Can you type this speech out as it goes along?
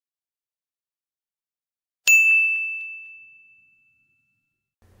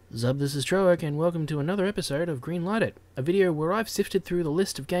Zub, this is Trowahc, and welcome to another episode of Greenlight It, a video where I've sifted through the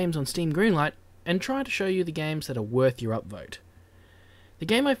list of games on Steam Greenlight and tried to show you the games that are worth your upvote. The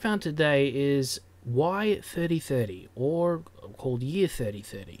game I found today is Y3030, or called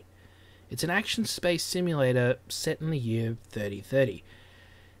Y3030. It's an action space simulator set in the year 3030.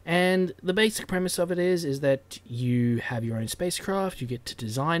 And the basic premise of it is that you have your own spacecraft, you get to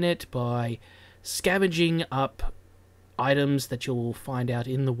design it by scavenging up items that you'll find out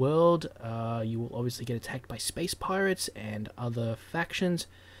in the world. You will obviously get attacked by space pirates and other factions.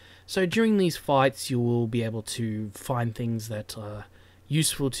 So during these fights you will be able to find things that are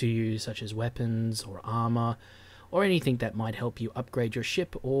useful to you, such as weapons or armor, or anything that might help you upgrade your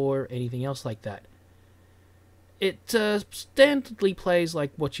ship or anything else like that. It standardly plays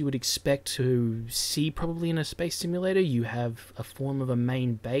like what you would expect to see probably in a space simulator. You have a form of a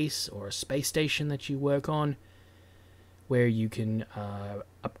main base or a space station that you work on, where you can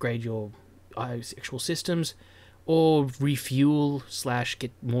upgrade your actual systems or refuel /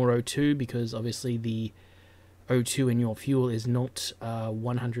 get more O2, because obviously the O2 in your fuel is not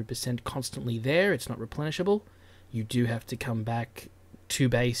 100% constantly there. It's not replenishable. You do have to come back to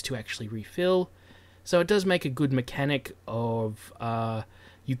base to actually refill. So it does make a good mechanic of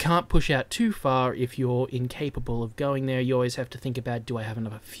you can't push out too far if you're incapable of going there. You always have to think about, do I have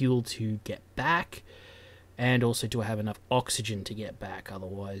enough fuel to get back? And also, do I have enough oxygen to get back?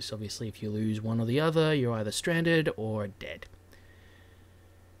 Otherwise, obviously, if you lose one or the other, you're either stranded or dead.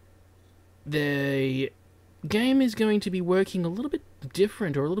 The game is going to be working a little bit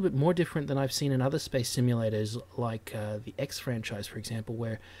different, or a little bit more different than I've seen in other space simulators, like the X franchise, for example,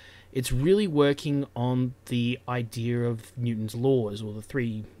 where it's really working on the idea of Newton's laws, or the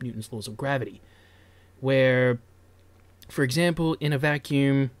 3 Newton's laws of gravity, where, for example, in a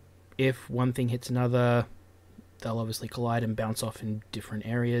vacuum, if one thing hits another, they'll obviously collide and bounce off in different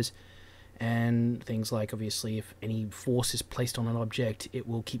areas. And things like, obviously, if any force is placed on an object, it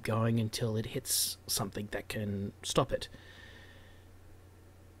will keep going until it hits something that can stop it.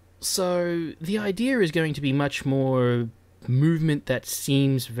 So the idea is going to be much more movement that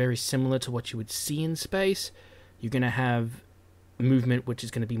seems very similar to what you would see in space. You're going to have movement which is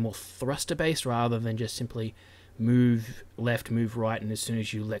going to be more thruster-based, rather than just simply move left, move right, and as soon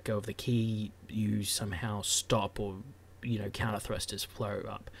as you let go of the key, you somehow stop, or, you know, counter thrusters flow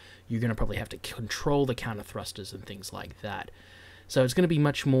up. You're going to probably have to control the counter thrusters and things like that. So it's going to be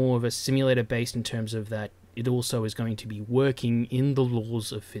much more of a simulator based, in terms of that it also is going to be working in the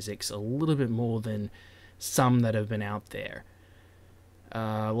laws of physics a little bit more than some that have been out there.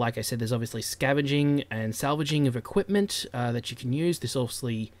 Like I said, there's obviously scavenging and salvaging of equipment that you can use. This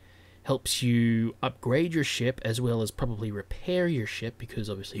obviously helps you upgrade your ship, as well as probably repair your ship,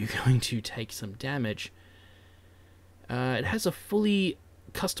 because obviously you're going to take some damage. It has a fully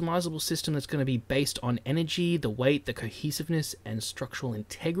customizable system that's going to be based on energy, the weight, the cohesiveness, and structural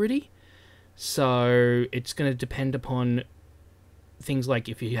integrity. So it's going to depend upon things like,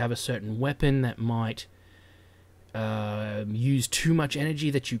 if you have a certain weapon that might use too much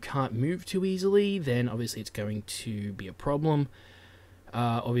energy that you can't move too easily, then obviously it's going to be a problem.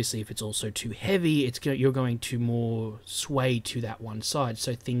 Obviously, if it's also too heavy, you're going to more sway to that one side.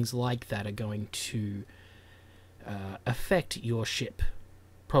 So things like that are going to affect your ship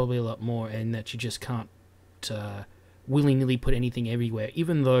probably a lot more, and that you just can't willy-nilly put anything everywhere.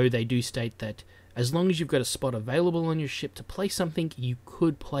 Even though they do state that as long as you've got a spot available on your ship to place something, you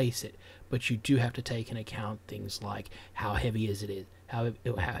could place it, but you do have to take into account things like how heavy how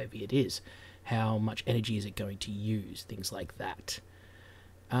heavy it is, how much energy is it going to use, things like that.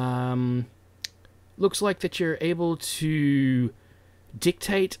 Looks like that you're able to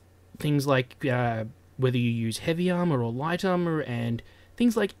dictate things like whether you use heavy armor or light armor, and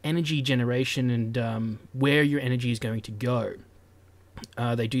things like energy generation and where your energy is going to go.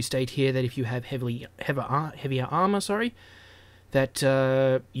 They do state here that if you have heavier armor,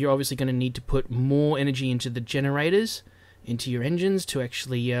 that you're obviously going to need to put more energy into the generators, into your engines, to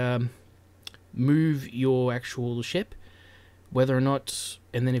actually move your actual ship. Whether or not,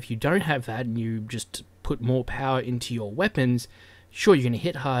 and then if you don't have that and you just put more power into your weapons, sure, you're going to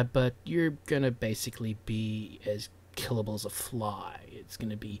hit hard, but you're going to basically be as killable as a fly. It's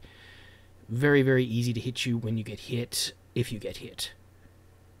going to be very, very easy to hit you when you get hit, if you get hit.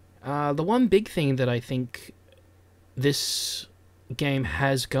 The one big thing that I think this game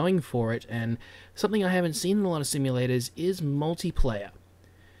has going for it, and something I haven't seen in a lot of simulators, is multiplayer.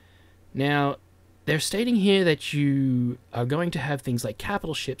 Now, they're stating here that you are going to have things like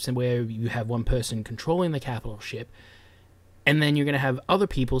capital ships, and where you have one person controlling the capital ship, and then you're going to have other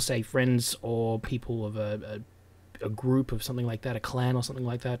people, say friends or people of a a group of something like that, a clan or something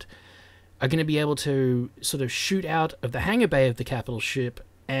like that, are going to be able to sort of shoot out of the hangar bay of the capital ship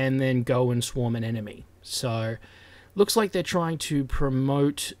and then go and swarm an enemy. So looks like they're trying to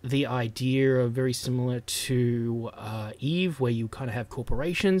promote the idea of very similar to Eve, where you kind of have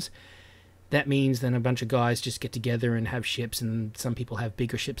corporations. That means then a bunch of guys just get together and have ships, and some people have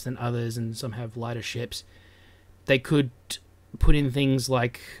bigger ships than others, and some have lighter ships. They could put in things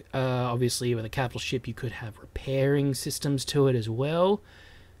like, obviously with a capital ship, you could have repairing systems to it as well,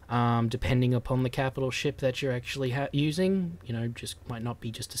 depending upon the capital ship that you're actually using. You know, just might not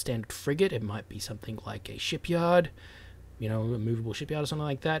be just a standard frigate, it might be something like a shipyard, you know, a movable shipyard or something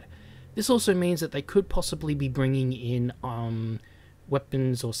like that. This also means that they could possibly be bringing in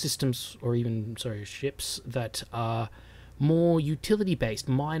weapons or systems, or even, sorry, ships that are more utility-based,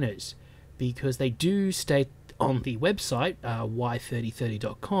 miners, because they do state on the website,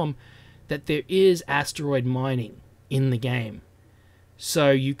 Y3030.com, that there is asteroid mining in the game.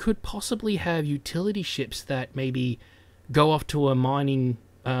 So you could possibly have utility ships that maybe go off to a mining,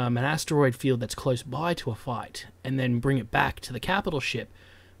 an asteroid field that's close by to a fight, and then bring it back to the capital ship,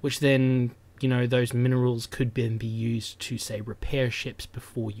 which then, you know, those minerals could then be used to, say, repair ships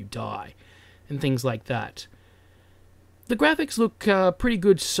before you die, and things like that. The graphics look pretty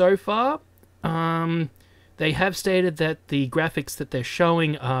good so far. They have stated that the graphics that they're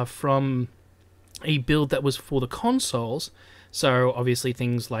showing are from a build that was for the consoles, so obviously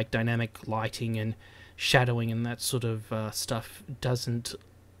things like dynamic lighting and shadowing and that sort of stuff doesn't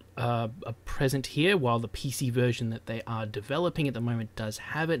are present here, while the PC version that they are developing at the moment does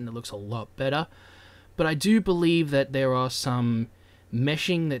have it, and it looks a lot better. But I do believe that there are some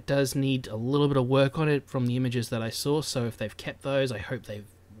meshing that does need a little bit of work on it from the images that I saw, so if they've kept those, I hope they've,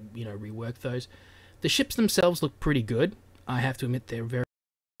 you know, reworked those. The ships themselves look pretty good. I have to admit they're very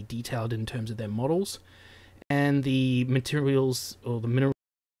detailed in terms of their models, and the materials, or the mineral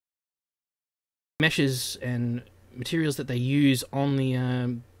meshes and materials that they use on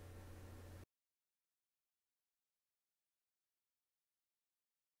the